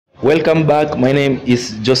Welcome back. My name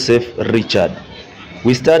is Joseph Richard.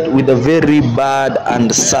 We start with a very bad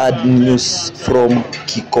and sad news from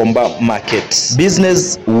Gikomba market.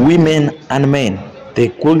 Business women and men, they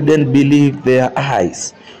couldn't believe their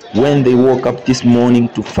eyes when they woke up this morning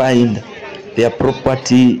to find their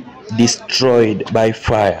property destroyed by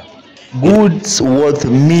fire. Goods worth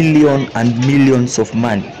millions and millions of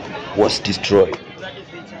money was destroyed.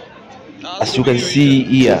 As you can see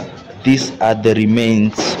here, these are the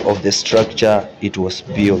remains of the structure it was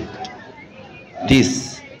built.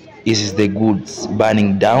 This is the goods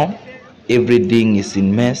burning down. Everything is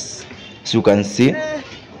in mess. As you can see,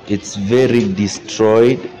 it's very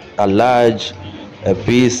destroyed. A large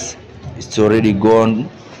piece it's already gone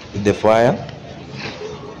with the fire.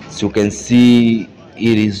 As you can see,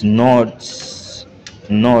 it is not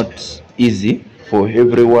easy for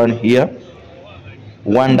everyone here,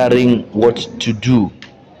 wondering what to do.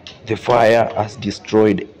 The fire has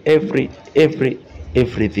destroyed everything.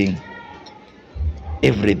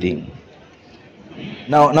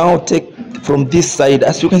 Now take from this side.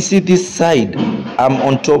 As you can see, this side, I'm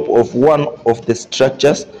on top of one of the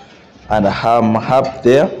structures and I'm up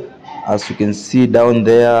there. As you can see down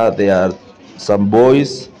there are some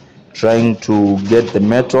boys trying to get the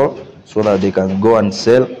metal so that they can go and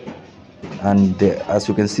sell. And as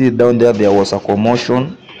you can see down there was a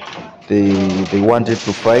commotion. They wanted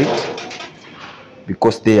to fight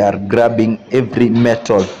because they are grabbing every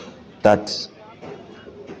metal that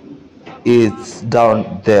is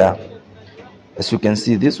down there. As you can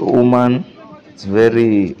see, this woman is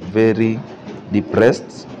very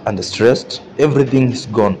depressed and stressed. Everything is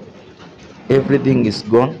gone.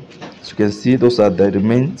 As you can see, those are the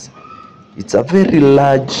remains. It's a very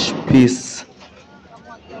large piece.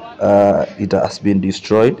 It has been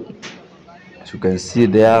destroyed. As you can see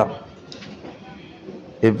there,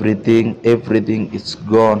 everything is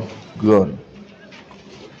gone.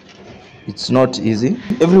 It's not easy.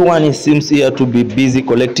 Everyone seems here to be busy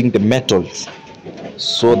collecting the metals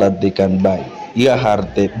so that they can buy. Here are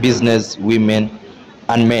the business women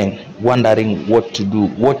and men wondering what to do.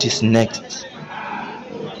 What is next?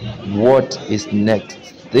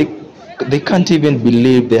 They can't even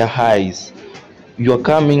believe their eyes. You are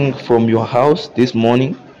coming from your house this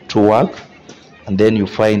morning to work, and then you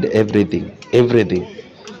find everything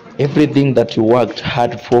that you worked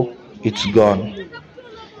hard for, it's gone.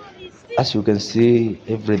 As you can see,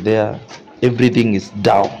 everything is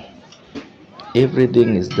down.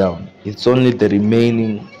 It's only the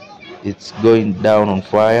remaining, it's going down on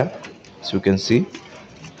fire. As you can see,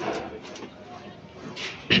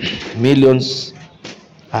 millions,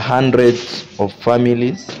 hundreds of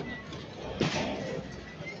families.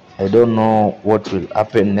 I don't know what will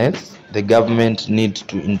happen next. The government needs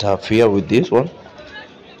to interfere with this one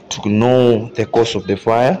to know the cause of the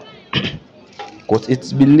fire, because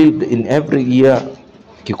it's believed in every year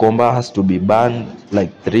Gikomba has to be burned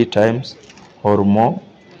like 3 times or more.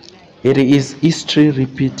 It is history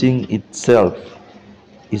repeating itself.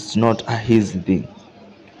 It's not a easy thing,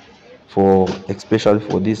 especially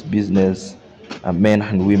for this business men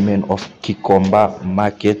and women of Gikomba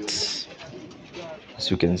market. As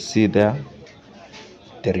you can see there,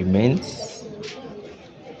 the remains,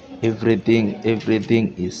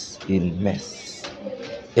 everything is in mess.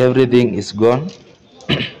 Everything is gone.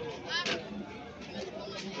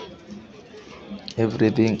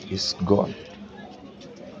 Everything is gone.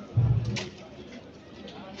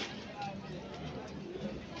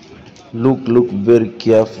 Look very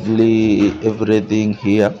carefully. Everything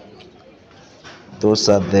here, those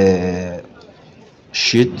are the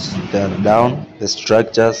sheets, they are down. The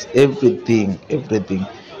structures, everything.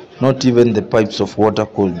 Not even the pipes of water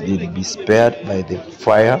could be spared by the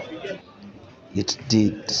fire. It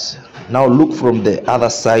did. Now look from the other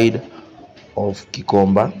side of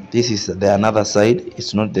Gikomba. This is the another side.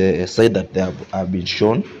 It's not the side that they have been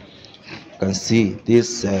shown. You can see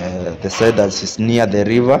this, the side that is near the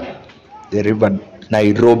river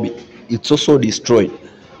Nairobi. It's also destroyed.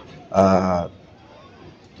 As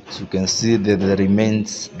you can see, the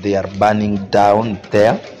remains, they are burning down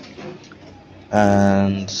there,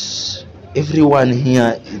 and everyone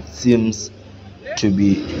here, it seems to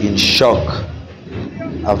be in shock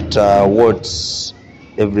after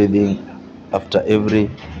everything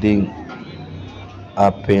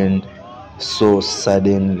happened so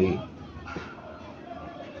suddenly.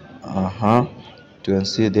 You can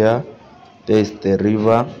see there is the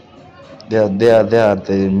river. There are the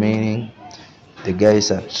remaining. The guys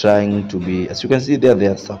are trying to be, as you can see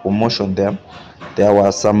there's a commotion there. There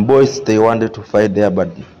were some boys, they wanted to fight there, but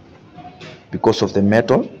because of the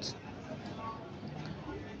metal.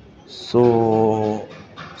 So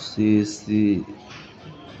See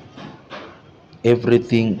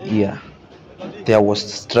everything here. There was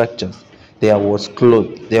structures, there was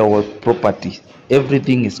clothes, there was property.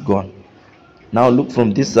 Everything is gone. Now look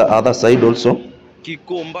from this other side also.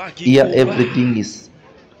 Gikomba. Here everything is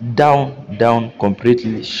down,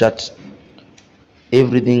 completely shut.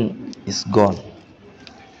 Everything is gone.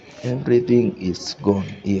 Everything is gone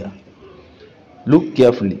here. Look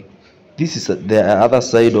carefully. This is the other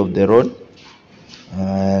side of the road,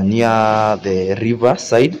 near the river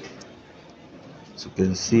side. So you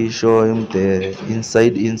can see, show him the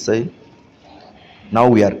inside. Now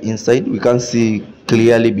we are inside. We can't see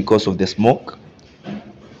clearly because of the smoke.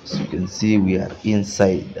 So you can see we are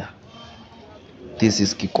inside. This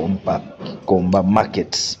is Gikomba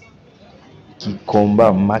market.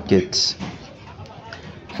 Gikomba market.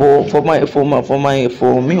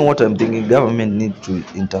 For me, what I'm thinking, government need to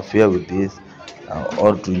interfere with this,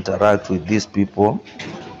 or to interact with these people.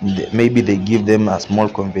 Maybe they give them a small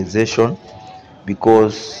compensation,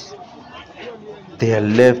 because they are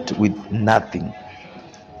left with nothing.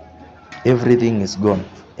 Everything is gone.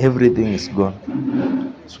 Everything is gone.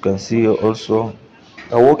 As you can see also,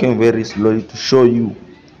 I'm walking very slowly to show you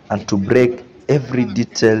and to break every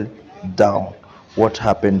detail down what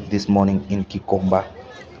happened this morning in Gikomba.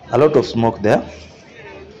 A lot of smoke there.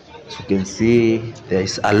 As you can see, there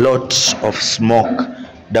is a lot of smoke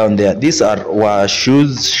down there. These were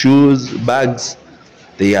shoes, bags.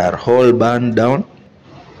 They are all burned down.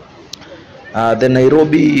 The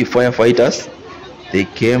Nairobi firefighters, they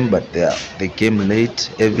came, but they came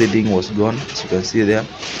late. Everything was gone. As you can see there,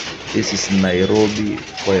 this is Nairobi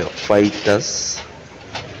firefighters.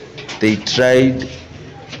 They tried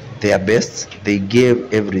their best. They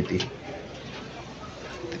gave everything.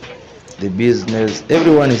 The business,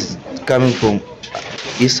 everyone is coming from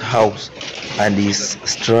his house and is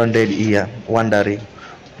stranded here, wondering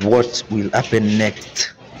what will happen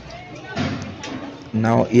next.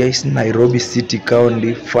 Now here is Nairobi City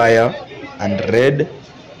County Fire and Red.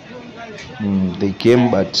 They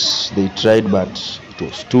came, but they tried, but it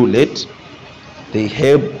was too late. They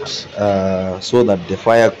helped so that the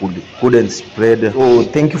fire couldn't spread. So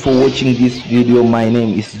thank you for watching this video. My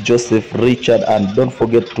name is Joseph Richard, and don't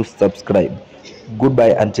forget to subscribe.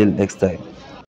 Goodbye until next time.